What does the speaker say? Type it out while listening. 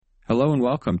Hello and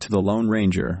welcome to The Lone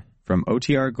Ranger from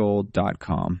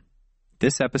OTRGold.com.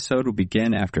 This episode will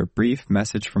begin after a brief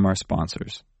message from our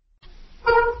sponsors.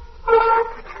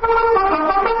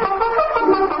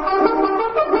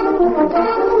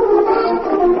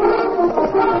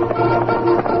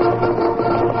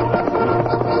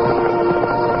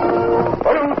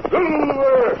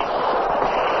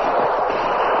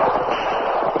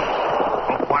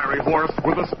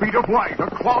 With the speed of light, a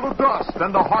cloud of dust,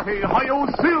 and the hearty Hi-Yo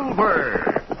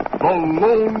Silver, the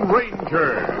Lone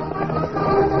Ranger.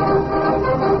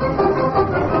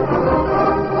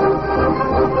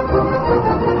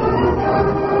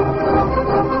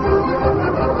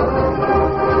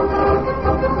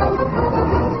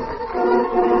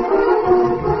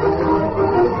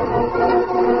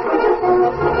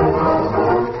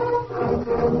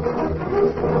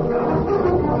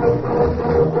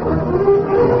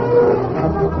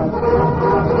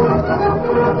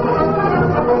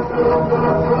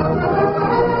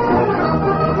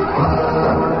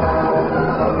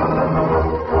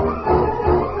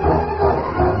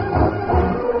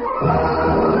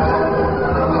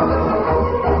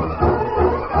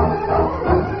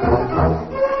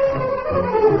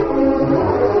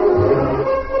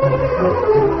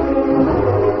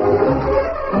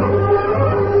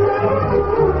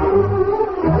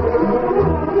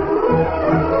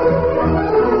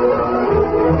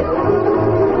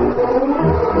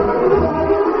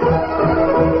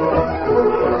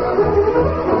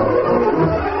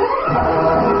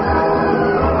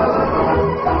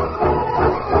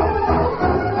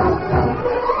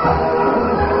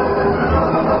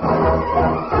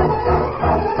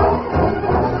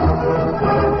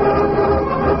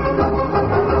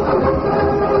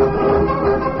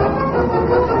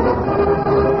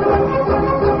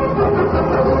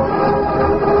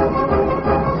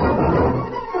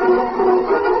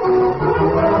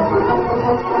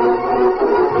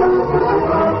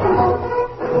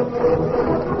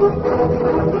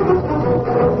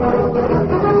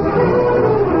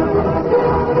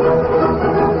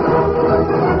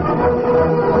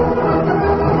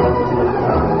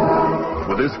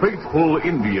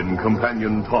 Indian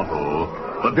companion Tonto,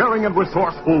 the daring and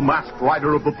resourceful masked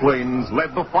rider of the plains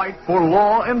led the fight for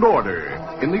law and order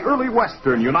in the early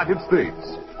western United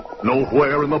States.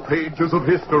 Nowhere in the pages of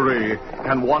history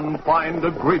can one find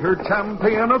a greater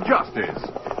champion of justice.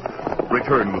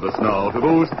 Return with us now to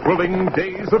those thrilling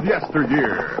days of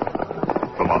yesteryear.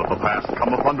 From out of the past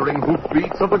come the thundering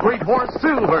hoofbeats of the great horse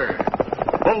Silver.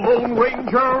 The Lone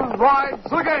Ranger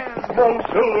rides again. Come on,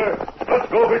 Silver.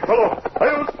 Let's go, big fellow.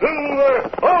 Hail, Silver!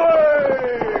 Away!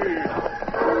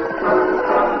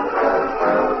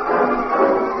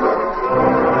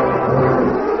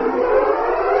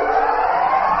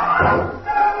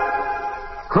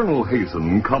 Colonel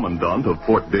Hazen, Commandant of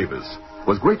Fort Davis,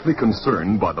 was greatly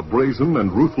concerned by the brazen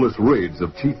and ruthless raids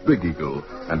of Chief Big Eagle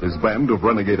and his band of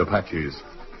renegade Apaches.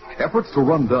 Efforts to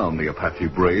run down the Apache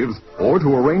braves or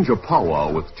to arrange a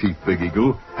powwow with Chief Big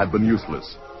Eagle had been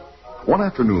useless. One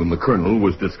afternoon, the colonel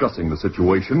was discussing the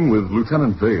situation with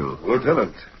Lieutenant Vale.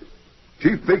 Lieutenant,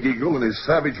 Chief Big Eagle and his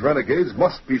savage renegades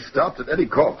must be stopped at any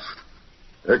cost.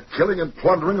 Their killing and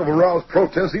plundering have aroused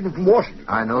protests even from Washington.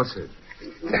 I know, sir.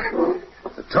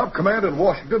 The top command in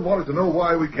Washington wanted to know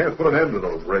why we can't put an end to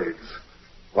those raids.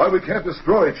 Why we can't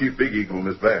destroy Chief Big Eagle and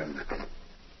his band.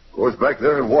 Of course, back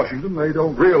there in Washington, they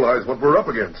don't realize what we're up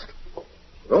against.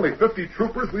 With only 50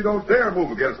 troopers, we don't dare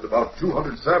move against about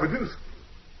 200 savages,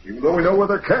 even though we know where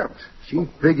they're camped. Chief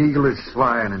Big Eagle is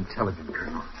sly and intelligent,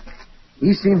 Colonel.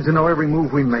 He seems to know every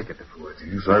move we make at the fort.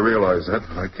 Yes, I realize that,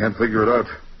 but I can't figure it out.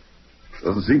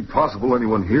 Doesn't seem possible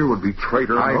anyone here would be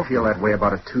traitor enough. I feel that way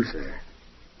about it, too, sir.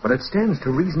 But it stands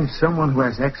to reason someone who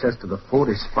has access to the fort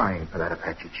is spying for that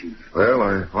Apache chief. Well,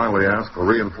 I finally asked for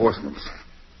reinforcements.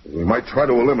 We might try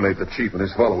to eliminate the chief and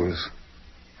his followers.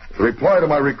 The reply to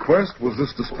my request was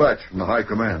this dispatch from the High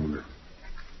Command.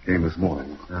 Came this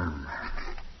morning.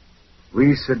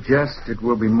 We suggest it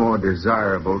will be more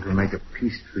desirable to make a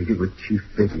peace treaty with Chief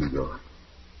Big Eagle,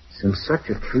 since such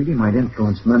a treaty might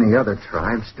influence many other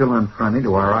tribes still unfriendly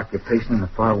to our occupation in the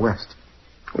far west.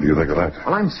 What do you think of that?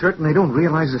 Well, I'm certain they don't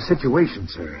realize the situation,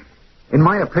 sir. In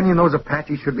my opinion, those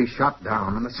Apaches should be shot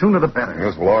down, and the sooner the better.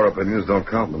 Yes, well, our opinions don't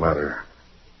count in the matter.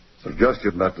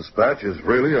 Suggestion in that dispatch is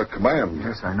really a command.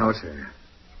 Yes, I know, sir.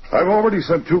 I've already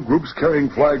sent 2 groups carrying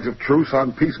flags of truce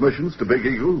on peace missions to Big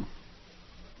Eagle.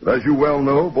 But as you well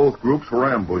know, both groups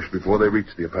were ambushed before they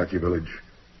reached the Apache village.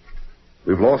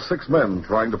 We've lost 6 men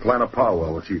trying to plan a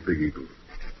powwow with Chief Big Eagle.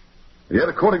 And yet,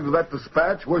 according to that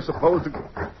dispatch, we're supposed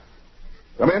to...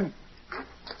 Come in.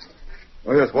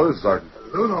 Oh, yes, what is it, Sergeant?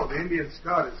 Luno, the Indian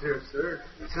scout, is here, sir.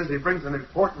 He says he brings an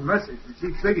important message to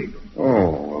Chief Big Eagle.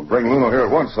 Oh, well, bring Luno here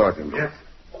at once, Sergeant. Yes.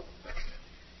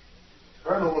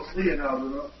 Colonel will see you now,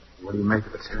 Luno. What do you make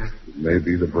of it, sir? It may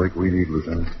be the break we need,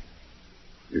 Lieutenant.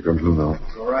 Here comes Luno.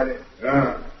 Go right in.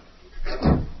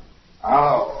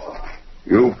 Ow.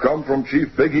 You've come from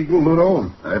Chief Big Eagle,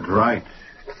 Luno? That's right.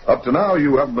 Up to now,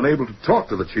 you haven't been able to talk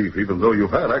to the chief, even though you've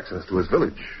had access to his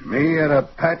village. Me at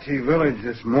Apache village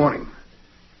this morning.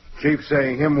 Chief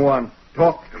say him want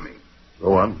talk to me.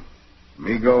 Go on.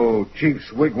 Me go chief's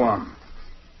wigwam.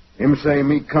 Him say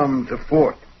me come to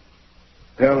fort.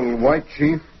 Tell white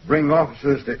chief bring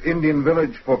officers to Indian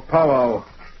village for Pow-Wow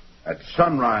at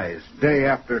sunrise day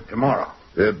after tomorrow.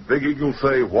 Did Big Eagle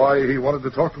say why he wanted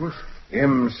to talk to us?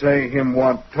 Him say him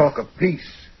want talk of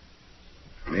peace.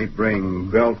 Me bring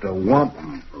belt a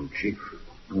wampum from chief.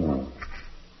 Oh.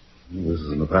 This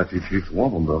is an Apache chief's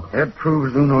wampum, though. That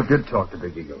proves Luno did talk to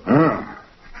Big Eagle.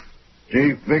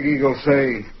 Chief Big Eagle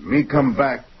say me come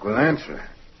back with answer.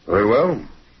 Very well.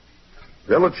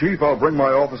 Tell the chief I'll bring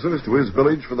my officers to his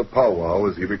village for the powwow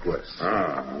as he requests.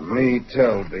 Me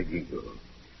tell Big Eagle.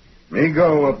 Me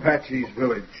go Apache's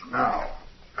village now.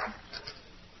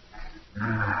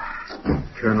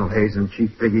 Colonel Hayes and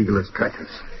Chief Big Eagle is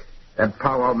treacherous. That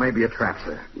powwow may be a trap,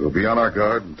 sir. We'll be on our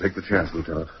guard and take the chance,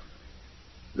 Lieutenant.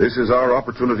 This is our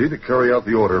opportunity to carry out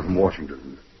the order from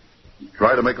Washington.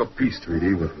 Try to make a peace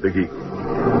treaty with Big Eagle.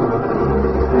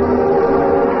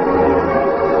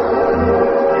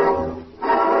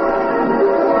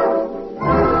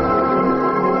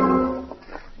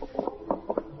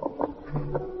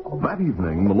 That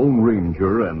evening, the Lone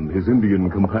Ranger and his Indian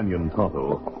companion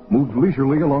Tonto moved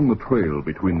leisurely along the trail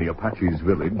between the Apache's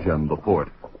village and the fort.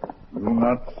 Do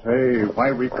not say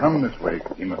why we come this way,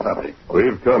 Kimasabi.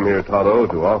 We've come here, Tonto,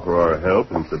 to offer our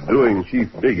help in subduing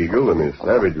Chief Big Eagle and his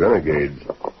savage renegades.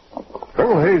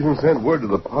 Colonel Hazen sent word to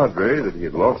the Padre that he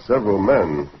had lost several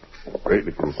men,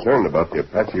 greatly concerned about the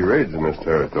Apache raids in this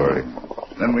territory.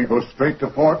 Then we go straight to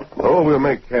fort? Oh, we'll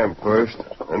make camp first.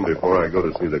 And before I go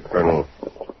to see the colonel,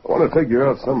 I want to figure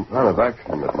out some plan of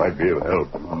action that might be of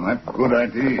help. Well, that's a good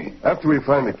idea. After we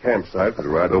find a campsite, we'll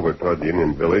ride over toward the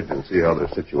Indian village and see how they're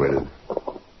situated.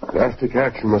 Drastic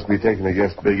action must be taken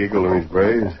against Big Eagle and his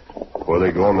braves before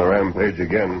they go on the rampage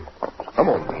again. Come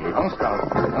on, Billy. Come, Scout.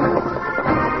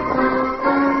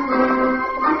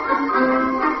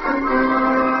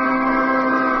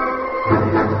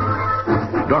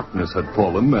 Darkness had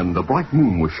fallen and a bright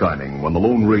moon was shining when the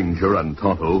Lone Ranger and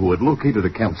Tonto, who had located a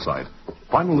campsite,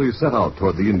 finally set out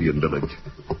toward the Indian village.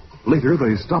 Later,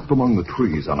 they stopped among the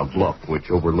trees on a bluff which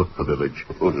overlooked the village.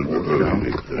 The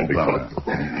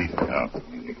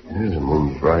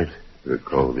moon's bright. We're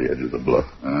called the edge of the bluff.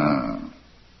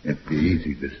 It'd be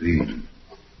easy to see.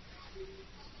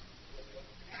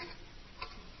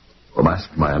 The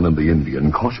masked man and the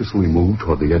Indian cautiously moved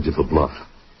toward the edge of the bluff,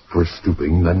 first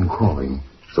stooping, then crawling,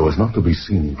 so as not to be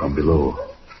seen from below.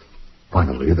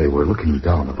 Finally, they were looking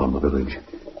down upon the village.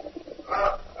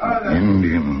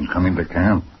 Indian coming to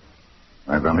camp.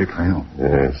 By Valley Trail.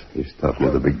 Yes, he stopped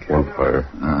near the big campfire.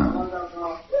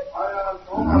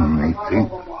 One may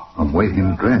think, from way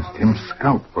him dressed, him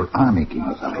scout for army,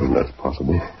 Kimasabi. That's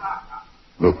possible.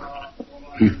 Look,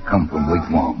 he's come from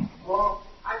Wigwam.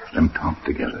 Them talk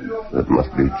together. That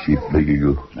must be Chief Big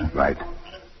Eagle. That's right.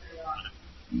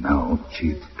 Now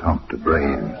Chief talk to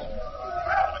braves.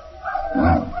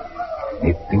 Well,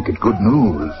 they think it good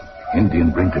news.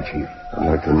 Indian bring to Chief. I'd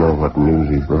like to know what news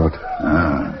he brought.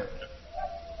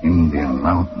 Indian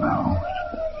mount now.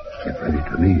 Get ready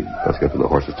to leave. Let's get to the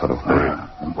horses, Tonto.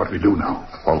 And what we do now?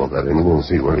 Follow that Indian and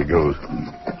see where he goes.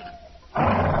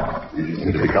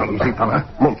 Easy, fella.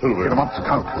 Come on, Silver. Get him up,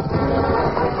 Scout.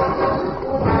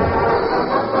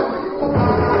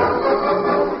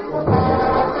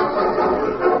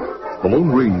 The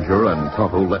Lone Ranger and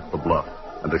Tonto left the bluff,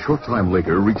 and a short time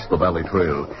later reached the valley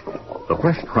trail. The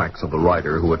fresh tracks of the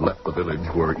rider who had left the village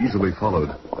were easily followed.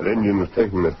 That Indian is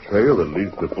taking the trail that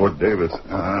leads to Fort Davis.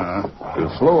 We'll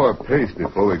slow our pace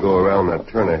before we go around that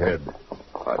turn ahead.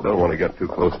 I don't want to get too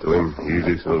close to him.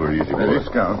 Easy, Silver, easy, boy. Steady,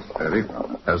 Scout. Steady,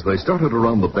 fella. As they started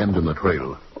around the bend in the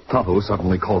trail, Tonto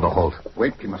suddenly called a halt.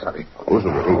 Wait, Kimasabi. Oh,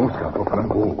 Silver. Oh, Scout, oh, fella.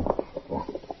 Oh.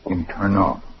 Him turn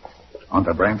off. On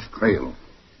the branch trail.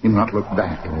 Him not look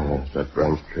back. Yes, that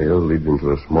branch trail leads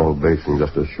into a small basin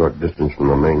just a short distance from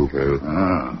the main trail.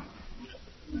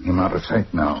 Him out of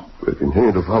sight now. If we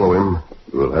continue to follow him,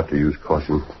 we'll have to use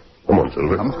caution. Come on,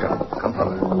 Silver. Come, Scout. Come,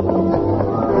 fella.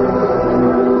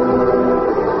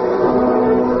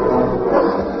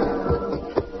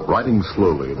 Riding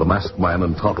slowly, the masked man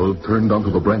and Tonto turned onto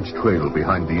the branch trail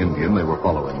behind the Indian they were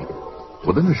following.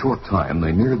 Within a short time,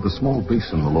 they neared the small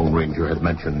basin the Lone Ranger had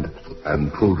mentioned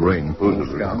and pulled rein. Now,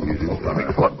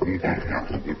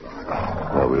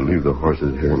 we'll leave the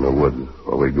horses here in the woods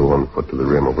while we go on foot to the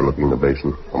rim overlooking the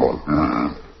basin. Come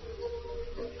on.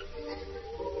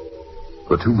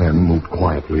 The two men moved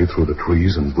quietly through the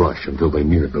trees and brush until they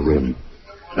neared the rim.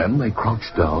 Then they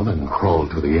crouched down and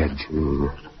crawled to the edge.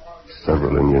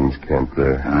 Several Indians camped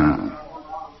there.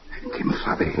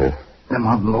 Kimasabi, them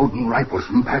unloading rifles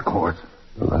from pack horse.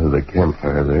 The light of the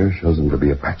campfire there shows them to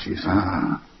be Apaches.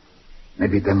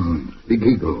 Maybe them Big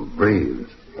Eagle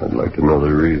braves. I'd like to know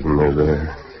the reason they're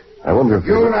there. I wonder if...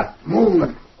 You not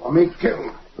move or me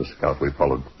kill. The scout we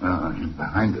followed.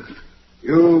 Behind us.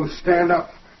 You stand up.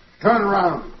 Turn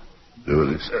around. Do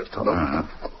as he says, Tonto.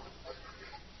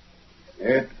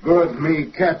 It good me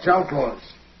catch outlaws.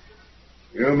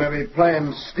 You may be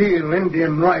playing steal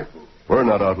Indian rifle. We're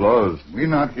not outlaws. We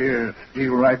not here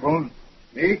steal rifles.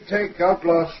 Me take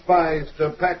outlaw spies to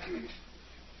Apaches.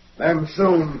 Them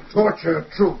soon torture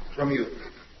truth from you.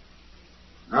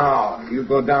 Now, you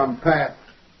go down path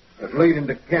that lead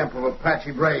into camp of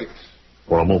Apache braves.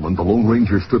 For a moment, the Lone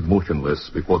Ranger stood motionless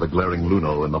before the glaring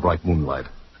luno in the bright moonlight.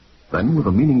 Then, with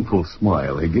a meaningful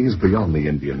smile, he gazed beyond the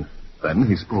Indian. Then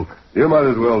he spoke. You might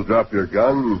as well drop your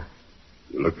gun.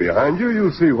 You look behind you,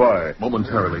 you'll see why.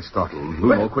 Momentarily startled,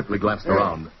 Luno quickly glanced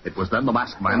around. It was then the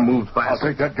masked man moved fast. I'll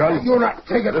take that gun. You not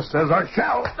take it. This says I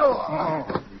shall.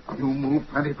 You move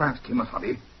plenty fast,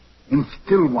 Kimasabi. Him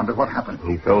still wonder what happened.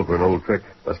 He fell for an old trick.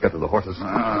 Let's get to the horses.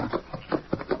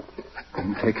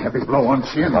 Him take heavy blow on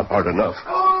chin. Not hard enough.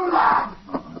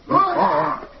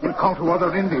 We'll call to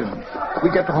other Indians.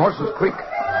 We get the horses quick.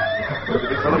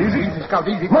 Easy, Scout,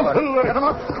 easy, fella. Get him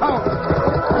up, Scout.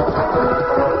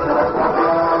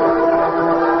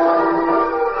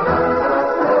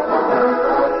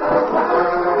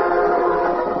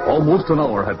 Almost an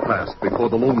hour had passed before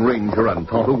the Lone Ranger and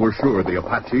Tonto were sure the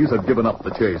Apaches had given up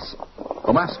the chase.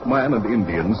 The masked man and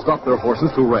Indians stopped their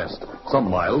horses to rest, some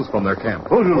miles from their camp.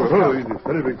 Easy.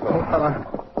 Steady, big fella.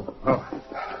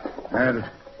 And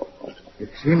it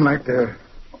seemed like there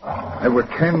were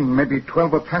 10, maybe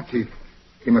 12 Apaches,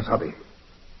 Kimasabi.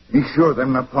 Be sure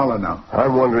them not follow now.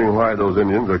 I'm wondering why those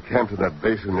Indians are camped in that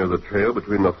basin near the trail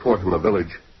between the fort and the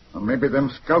village. Or maybe them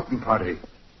scouting party.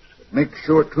 Make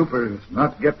sure troopers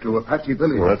not get to Apache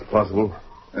village. Well, that's possible.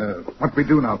 What we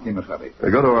do now, Kimasabi? They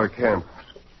go to our camp.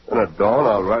 Then at dawn,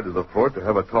 I'll ride to the fort to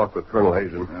have a talk with Colonel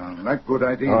Hazen. That good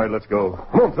idea. All right, let's go.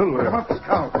 Come on, Silver. Come up,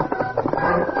 Scout.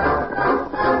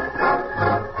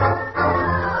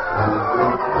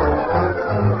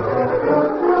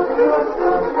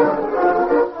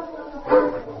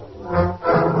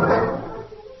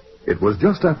 It was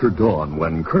just after dawn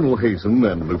when Colonel Hazen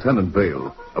and Lieutenant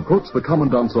Vale approached the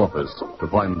commandant's office to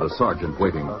find the sergeant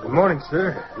waiting. Good morning,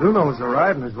 sir. Luno's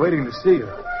arrived and is waiting to see you.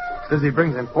 Says he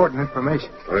brings important information.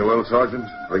 Very well, Sergeant.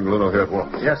 Bring Luno here at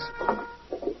once. Yes.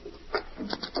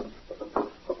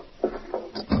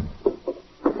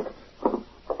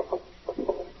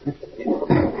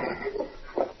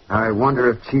 I wonder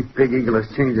if Chief Big Eagle has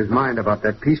changed his mind about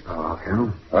that peace powwow,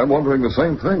 Colonel. I'm wondering the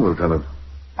same thing, Lieutenant.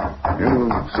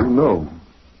 You'll soon know.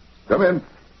 Come in.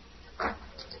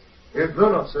 Here's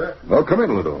Luno, sir. Oh, come in,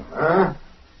 Luno. Huh?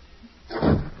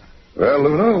 Well,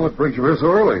 Luno, what brings you here so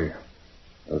early?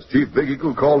 Has Chief Big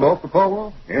Eagle called off the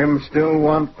powwow? Him still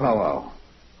want powwow.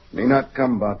 Me not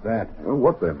come about that. Well,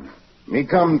 what then? Me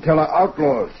come tell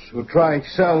outlaws who try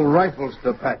sell rifles to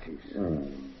Apaches.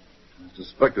 I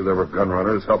suspected there were gun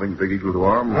runners helping Big Eagle to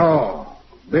arm. No.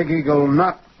 Big Eagle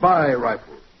not buy rifles.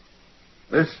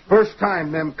 This first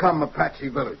time them come Apache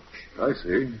village. I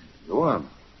see. Go on.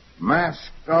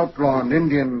 Masked outlaw and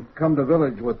Indian come to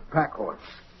village with pack horse.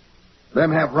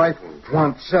 Them have rifles,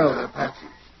 want sell to Apaches.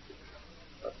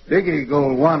 Big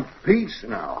Eagle want peace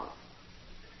now.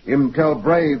 Him tell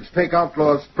braves take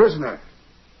outlaws prisoner.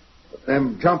 But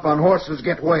them jump on horses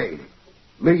get way.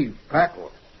 Leave pack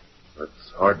horse.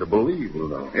 That's hard to believe,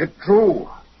 Luno. It true.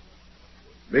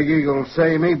 Big Eagle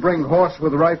say me bring horse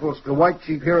with rifles to White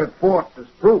Chief here at fort as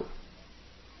proof.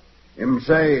 Him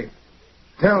say,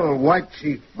 tell White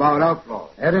Chief about outlaw.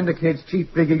 That indicates Chief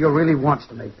Big Eagle really wants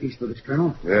to make peace with us,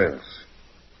 Colonel. Yes.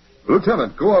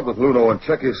 Lieutenant, go out with Luno and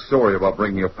check his story about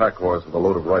bringing a pack horse with a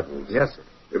load of rifles. Yes, sir.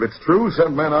 If it's true,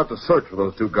 send men out to search for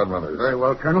those two gun runners. Very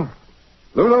well, Colonel.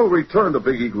 Luno, return to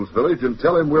Big Eagle's village and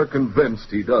tell him we're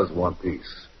convinced he does want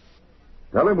peace.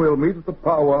 Tell him we'll meet at the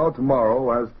powwow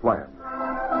tomorrow as planned.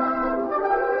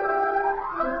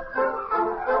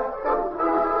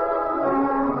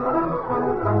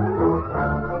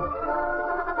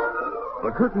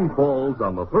 The curtain falls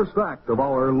on the first act of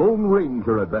our Lone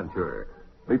Ranger adventure.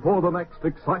 Before the next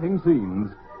exciting scenes,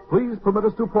 please permit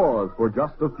us to pause for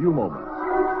just a few moments.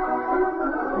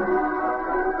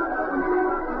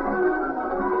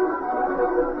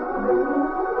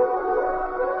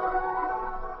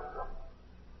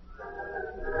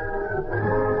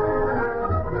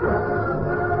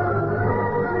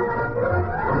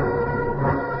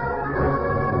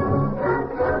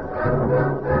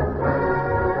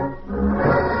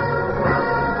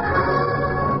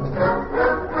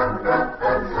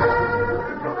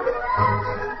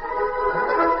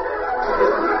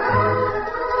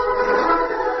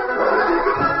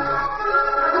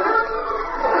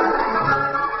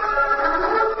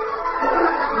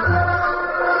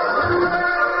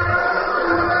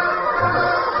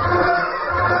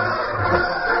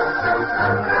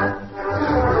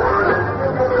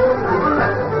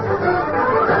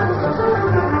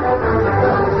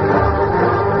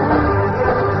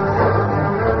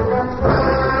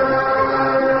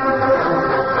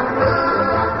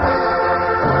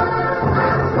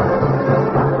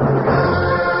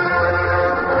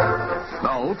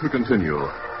 To continue.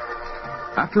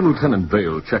 After Lieutenant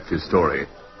Vale checked his story,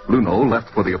 Luno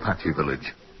left for the Apache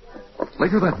village.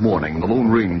 Later that morning, the Lone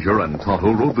Ranger and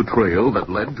Tonto rode the trail that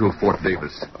led to Fort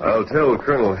Davis. I'll tell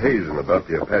Colonel Hazen about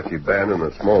the Apache band in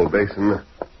the small basin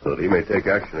so that he may take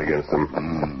action against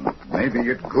them. Maybe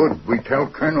it's good we tell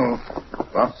Colonel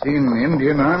about seeing the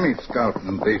Indian Army scout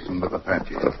in the basin with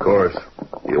Apaches. Of course.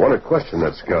 You want to question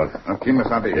that scout?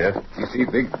 Kimasabi. Yes? You see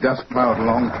big dust cloud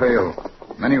along trail.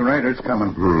 Many riders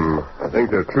coming. I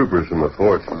think they're troopers from the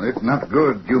fort. Well, it's not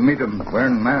good. You meet them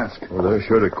wearing masks. Well, they're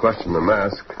sure to question the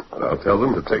mask, but I'll tell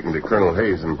them to take him to Colonel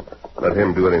Hayes and let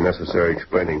him do any necessary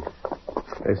explaining.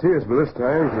 They see us by this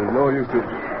time, so there's no use to...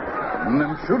 And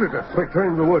then shoot at us. Quick,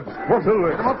 turn to the woods. Come on,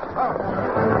 Silver. Come up top.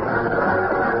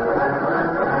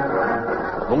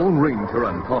 The Lone Ranger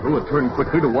and Tonto had turned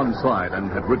quickly to one side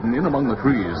and had ridden in among the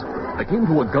trees. They came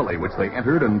to a gully which they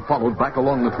entered and followed back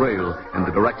along the trail in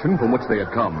the direction from which they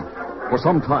had come. For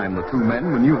some time, the two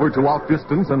men maneuvered to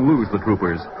outdistance and lose the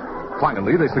troopers.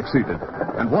 Finally, they succeeded,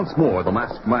 and once more the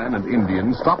masked man and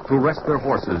Indian stopped to rest their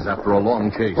horses after a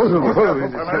long chase. I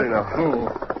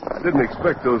didn't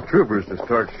expect those troopers to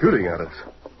start shooting at us.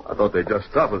 I thought they'd just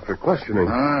stop us for questioning.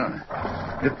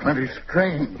 It's plenty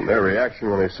strange. And their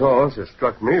reaction when they saw us, it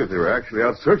struck me that they were actually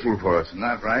out searching for us. Isn't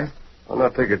that right? I'll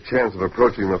not take a chance of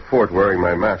approaching the fort wearing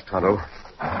my mask, Tonto.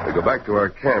 We go back to our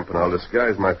camp, and I'll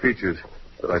disguise my features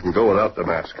so that I can go without the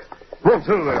mask. Come on,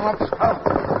 Silver. Come up, Scout.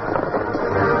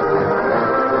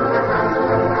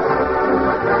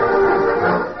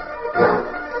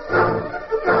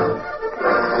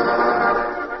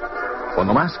 When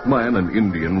the masked man and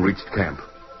Indian reached camp,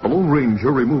 the Lone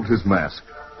Ranger removed his mask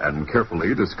and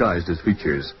carefully disguised his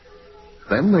features.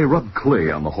 Then they rubbed clay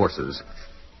on the horses.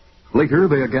 Later,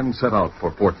 they again set out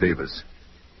for Fort Davis.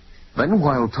 Then,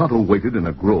 while Tonto waited in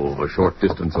a grove a short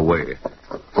distance away,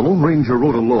 the Lone Ranger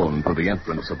rode alone to the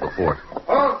entrance of the fort.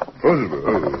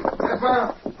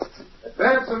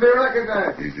 Advance and be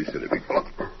recognized. Easy, silly big fellow.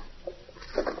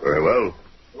 Very well.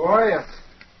 Who are you?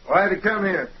 Why have you come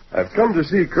here? I've come to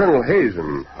see Colonel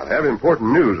Hazen. I have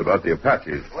important news about the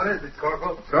Apaches. What is it,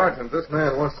 Corporal? Sergeant, this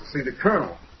man wants to see the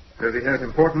Colonel. Says he has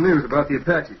important news about the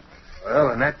Apaches.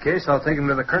 Well, in that case, I'll take him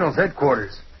to the Colonel's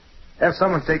headquarters. Have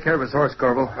someone take care of his horse,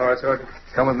 Corporal. All right, Sergeant.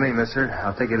 Come with me, mister.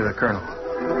 I'll take you to the Colonel.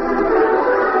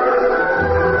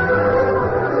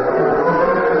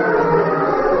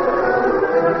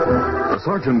 The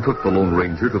sergeant took the Lone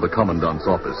Ranger to the commandant's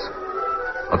office.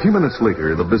 A few minutes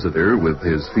later, the visitor, with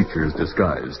his features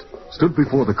disguised, stood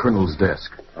before the colonel's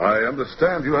desk. I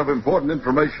understand you have important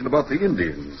information about the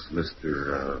Indians,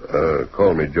 Mr.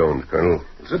 Call me Jones, Colonel.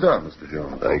 Sit down, Mr.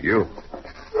 Jones. Thank you.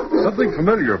 Something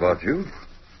familiar about you.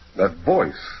 That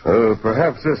voice.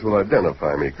 Perhaps this will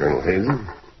identify me, Colonel Hazen.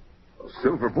 A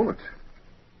silver bullet.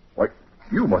 Why,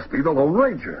 you must be the Lone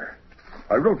Ranger.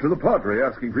 I wrote to the Padre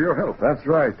asking for your help. That's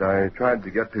right. I tried to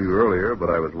get to you earlier, but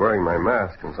I was wearing my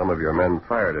mask, and some of your men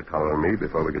fired a shot on me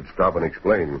before we could stop and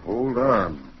explain. Hold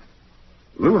on.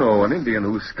 Luno, an Indian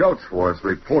who scouts for us,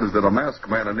 reported that a masked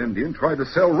man and Indian tried to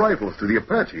sell rifles to the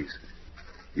Apaches.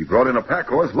 He brought in a pack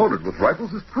horse loaded with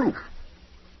rifles as proof.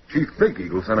 Chief Big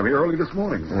Eagle sent him here early this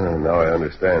morning. Now I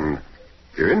understand.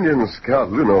 Your Indian scout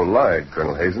Luno lied,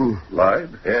 Colonel Hazen. Lied?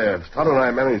 Yes. Tonto and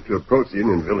I managed to approach the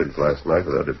Indian village last night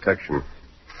without detection.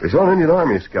 We saw an Indian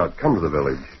Army scout come to the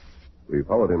village. We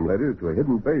followed him later to a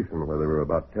hidden basin where there were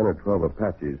about 10 or 12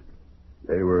 Apaches.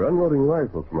 They were unloading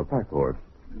rifles from a pack horse.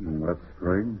 That's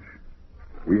strange.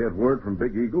 We had word from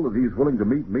Big Eagle that he's willing to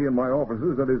meet me and my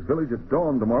officers at his village at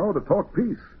dawn tomorrow to talk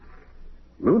peace.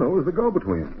 Luno is the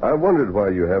go-between. I wondered why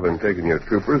you haven't taken your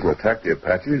troopers and attacked the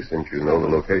Apaches since you know the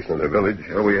location of their village.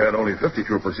 Well, we had only 50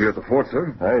 troopers here at the fort,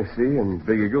 sir. I see, and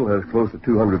Big Eagle has close to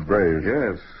 200 braves.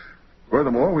 Yes.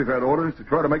 Furthermore, we've had orders to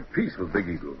try to make peace with Big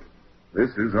Eagle. This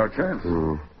is our chance.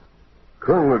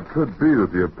 Colonel, it could be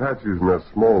that the Apaches in that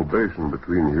small basin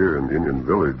between here and the Indian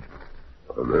village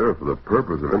are there for the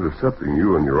purpose of intercepting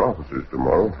you and your officers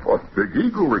tomorrow. What, Big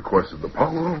Eagle requested the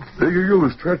Pow-Wow? Big Eagle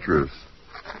is treacherous.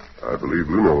 I believe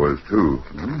Luno is, too.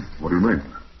 What do you mean?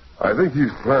 I think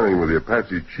he's planning with the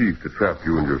Apache chief to trap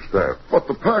you and your staff. But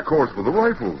the pack horse with the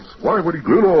rifles. Why would he...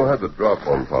 Luno had the drop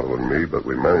on Tonto and me, but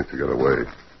we managed to get away.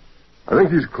 I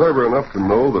think he's clever enough to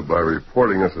know that by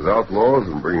reporting us as outlaws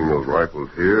and bringing those rifles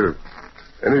here,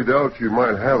 any doubts you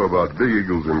might have about Big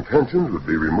Eagle's intentions would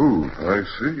be removed. I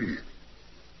see.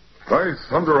 By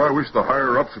thunder, I wish the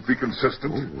higher-ups would be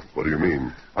consistent. What do you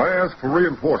mean? I asked for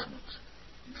reinforcements.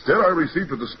 Instead, I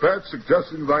received a dispatch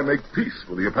suggesting that I make peace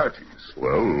with the Apaches.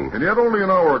 Well... And yet only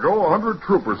an hour ago, 100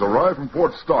 troopers arrived from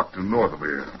Fort Stockton, north of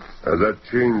here. Has that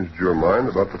changed your mind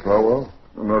about the Pow-Wow?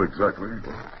 Well, not exactly.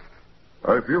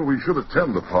 I feel we should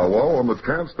attend the Pow-Wow on the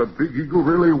chance that Big Eagle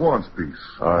really wants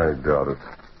peace. I doubt it.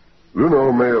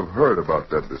 Luno may have heard about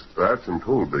that dispatch and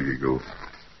told Big Eagle.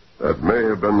 That may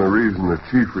have been the reason the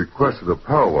chief requested a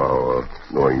powwow,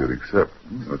 knowing you'd accept.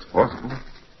 That's possible.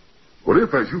 But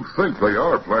if, as you think, they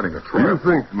are planning a trap... Do you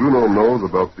think Luno knows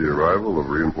about the arrival of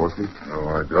reinforcements? No,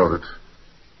 I doubt it.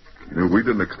 He knew we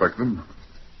didn't expect them.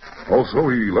 Also,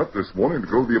 he left this morning to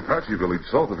go to the Apache village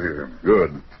south of here.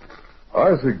 Good.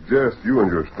 I suggest you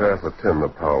and your staff attend the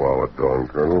powwow at dawn,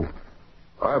 Colonel.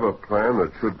 I have a plan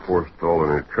that should forestall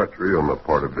any treachery on the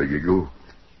part of Big Eagle.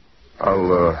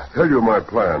 I'll tell you my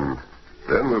plan.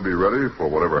 Then we'll be ready for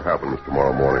whatever happens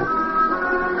tomorrow morning.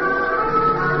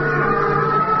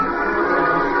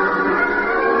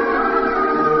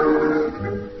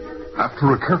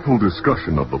 After a careful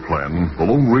discussion of the plan, the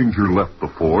Lone Ranger left the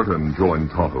fort and joined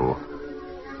Tonto.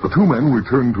 The two men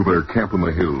returned to their camp in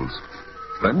the hills.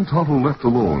 Then Tonto left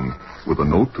alone with a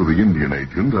note to the Indian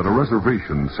agent at a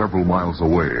reservation several miles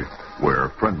away where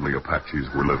friendly Apaches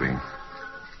were living.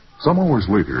 Some hours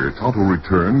later, Tonto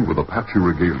returned with Apache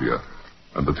regalia,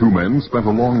 and the two men spent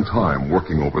a long time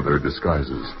working over their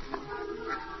disguises.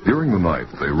 During the night,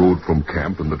 they rode from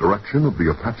camp in the direction of the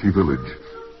Apache village,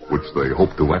 which they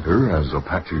hoped to enter as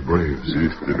Apache braves.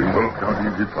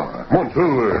 Come on,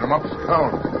 Silver. Get 'em up,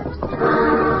 Scout.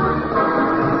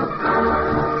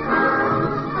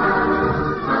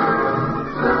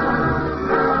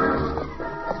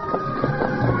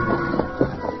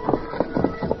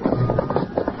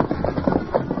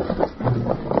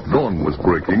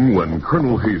 When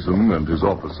Colonel Hazen and his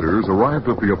officers arrived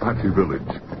at the Apache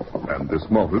village and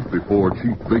dismounted before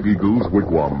Chief Big Eagle's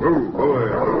wigwam.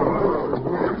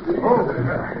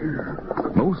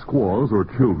 No squaws or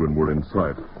children were in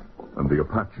sight, and the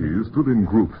Apaches stood in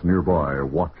groups nearby,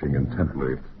 watching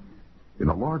intently. In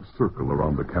a large circle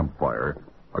around the campfire,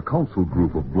 a council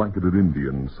group of blanketed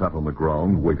Indians sat on the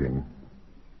ground waiting.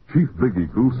 Chief Big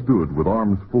Eagle stood with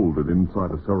arms folded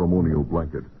inside a ceremonial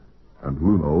blanket, and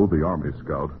Luno, the army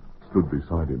scout, stood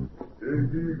beside him. Big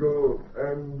Eagle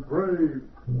and brave,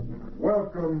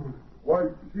 welcome,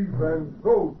 white chief and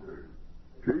soldiers.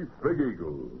 Chief Big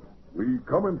Eagle, we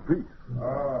come in peace.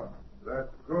 Ah,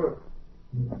 that's good.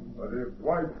 But if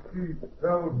white chief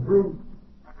tell truth,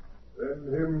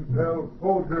 then him tell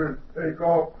soldiers take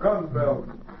off gun belts,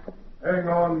 hang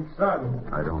on saddles.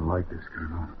 I don't like this,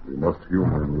 Colonel. We must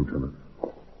humor him, Lieutenant.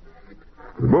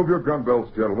 Remove your gun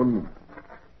belts, gentlemen.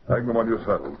 Hang them on your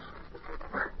saddles.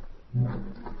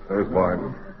 There's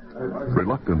mine.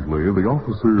 Reluctantly, the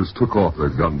officers took off their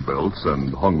gun belts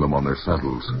and hung them on their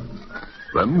saddles.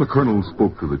 Then the colonel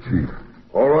spoke to the chief.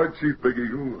 All right, Chief Big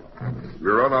Eagle.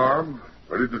 We're unarmed,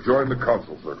 ready to join the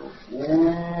council circle.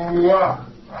 Ooh-ah!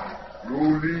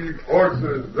 You leave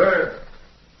horses there.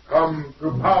 Come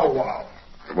to Pow-Wow.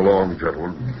 Come along,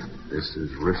 gentlemen. This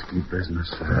is risky business,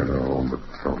 I sir. know, but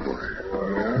don't worry.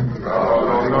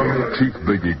 No. Chief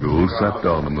Big Eagle sat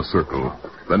down in the circle,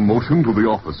 then motioned to the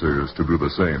officers to do the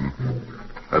same.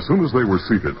 As soon as they were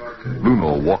seated,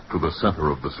 Luno walked to the center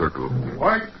of the circle.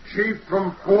 White chief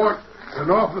from fort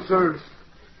and officers,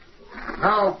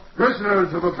 now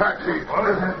prisoners of Apache.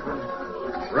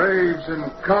 Braves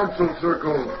in council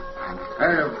circle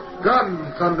have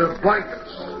guns under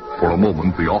blankets. For a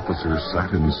moment, the officers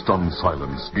sat in stunned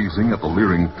silence, gazing at the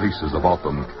leering faces about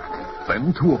them.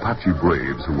 Then two Apache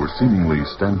braves, who were seemingly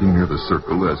standing near the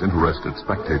circle as interested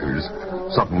spectators,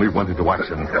 suddenly went into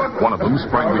action. One of them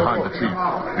sprang behind the chief.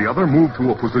 The other moved to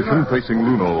a position facing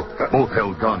Luno. Both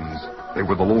held guns. They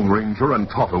were the Lone Ranger and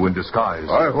Tonto in disguise.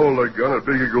 I hold a gun at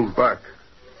Big Eagle's back.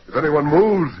 If anyone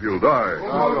moves, he'll die.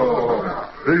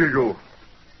 Big Eagle,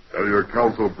 tell your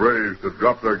council braves to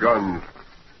drop their guns.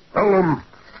 Tell them.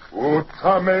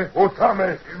 Utame.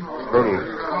 Colonel,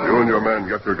 you and your men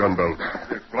get your gun belts.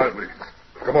 Gladly.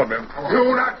 Come on, men.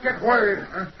 Do not get worried.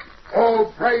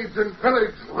 All braves in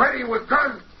village ready with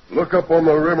guns. Look up on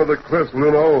the rim of the cliffs,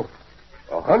 Luno.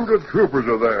 100 troopers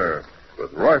are there,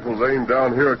 with rifles aimed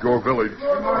down here at your village.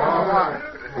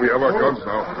 We have our guns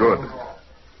now. Good.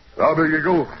 Now, Big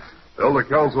Eagle, tell the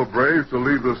council braves to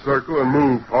leave the circle and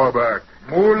move far back.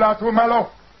 Mulatu malo.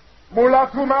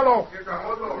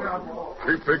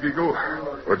 Chief Big Eagle,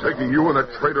 we're taking you and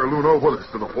that traitor Luno with us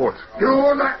to the fort.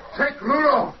 Do not take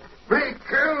Luno. Be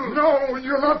killed. No,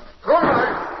 you're not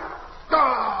going.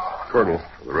 Colonel,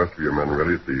 the rest of your men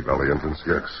ready at the valley entrance?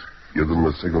 Yes. Give them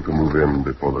the signal to move in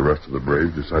before the rest of the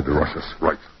braves decide to rush us.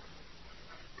 Right.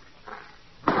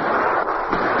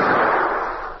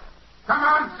 Come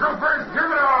on, troopers, give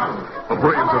it on. The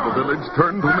braves of the village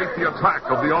turned to meet the attack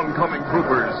of the oncoming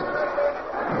troopers.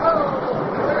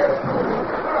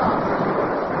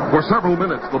 For several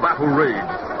minutes, the battle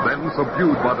raged. Then,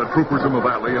 subdued by the troopers in the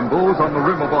valley and those on the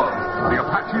rim above, the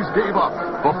Apaches gave up.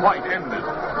 The fight ended.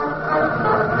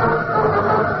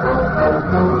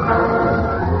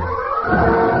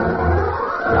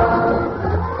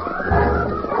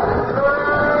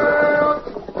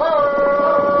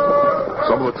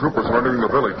 Some of the troopers are entering the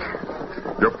village.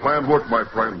 Your plan worked, my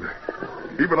friend.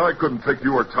 Even I couldn't take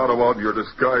you or Tonto out in your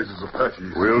disguise as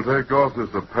Apaches. We'll take off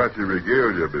this Apache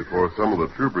regalia before some of the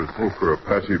troopers think we're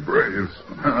Apache braves.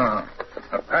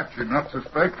 Apache not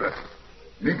suspect that.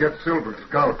 Me get Silver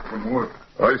Scout from work.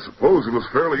 I suppose it was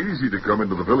fairly easy to come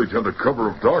into the village under cover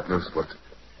of darkness, but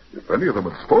if any of them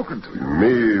had spoken to you...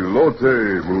 Me lote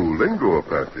mulingo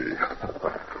Apache.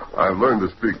 I've learned to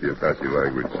speak the Apache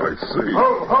language. I see.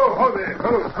 Ho there.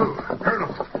 Ho.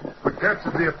 Colonel, we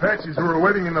captured the Apaches who were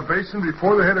waiting in the basin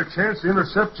before they had a chance to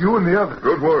intercept you and the others.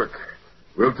 Good work.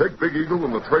 We'll take Big Eagle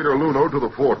and the traitor Luno to the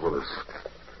fort with us.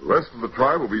 The rest of the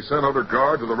tribe will be sent under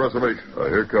guard to the reservation.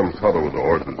 Here comes Tonto with the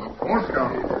horses.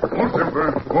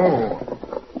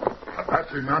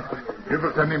 Apache not give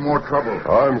us any more trouble.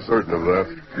 I'm certain of that.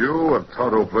 You and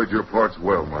Tonto played your parts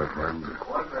well, my friend.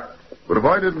 But if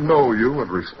I didn't know you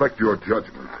and respect your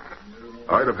judgment,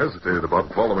 I'd have hesitated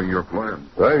about following your plan.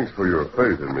 Thanks for your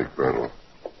faith in me, Colonel.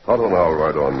 Tonto and I'll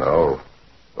ride on now.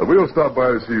 But we'll stop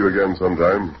by to see you again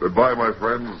sometime. Goodbye, my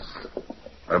friends.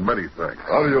 And many thanks.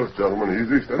 Adios, gentlemen.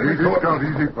 Easy, steady. Easy, Scout,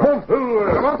 easy.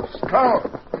 Come on, Scout.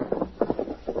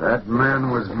 That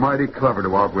man was mighty clever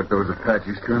to outwit those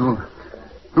Apaches, Colonel.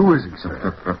 Who is he,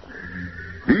 sir?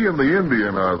 He and the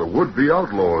Indian are the would-be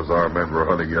outlaws our men were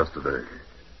hunting yesterday.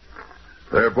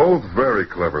 They're both very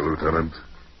clever, Lieutenant.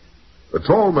 The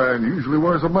tall man usually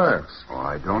wears a mask. Oh,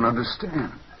 I don't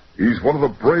understand. He's one of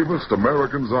the bravest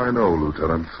Americans I know,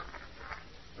 Lieutenant.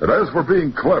 And as for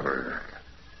being clever,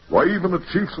 why, even the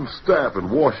chiefs of staff in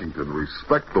Washington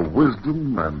respect the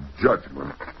wisdom and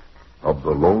judgment of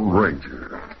the Lone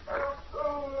Ranger.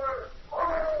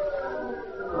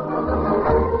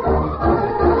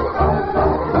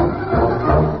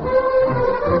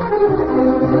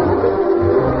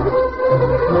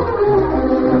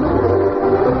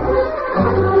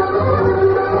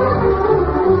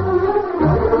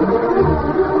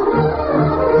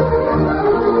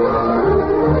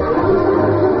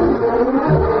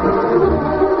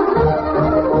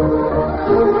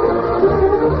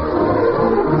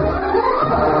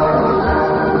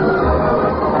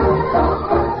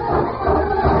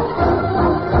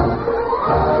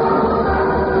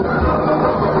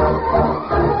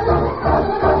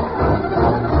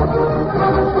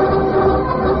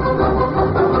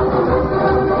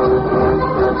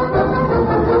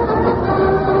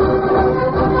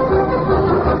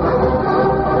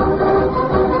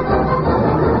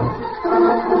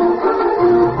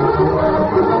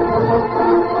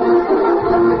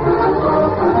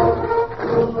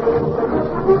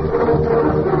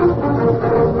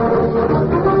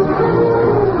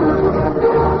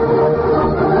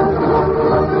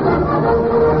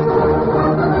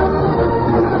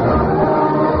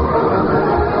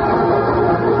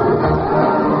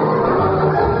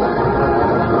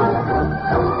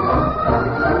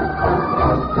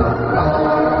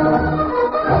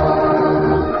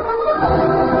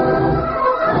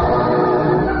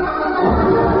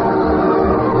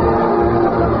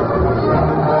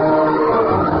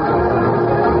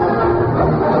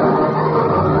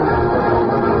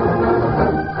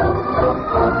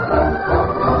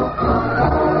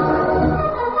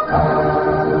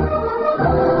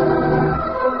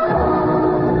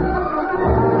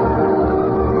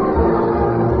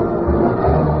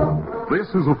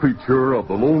 is a feature of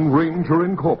the Lone Ranger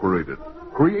Incorporated,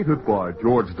 created by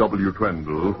George W.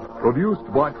 Trendle, produced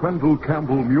by Trendle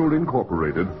Campbell Mule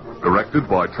Incorporated, directed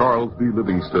by Charles D.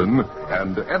 Livingston,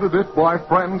 and edited by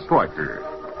Fran Stryker.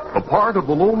 The part of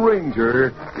the Lone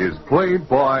Ranger is played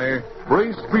by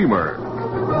Brace Beamer.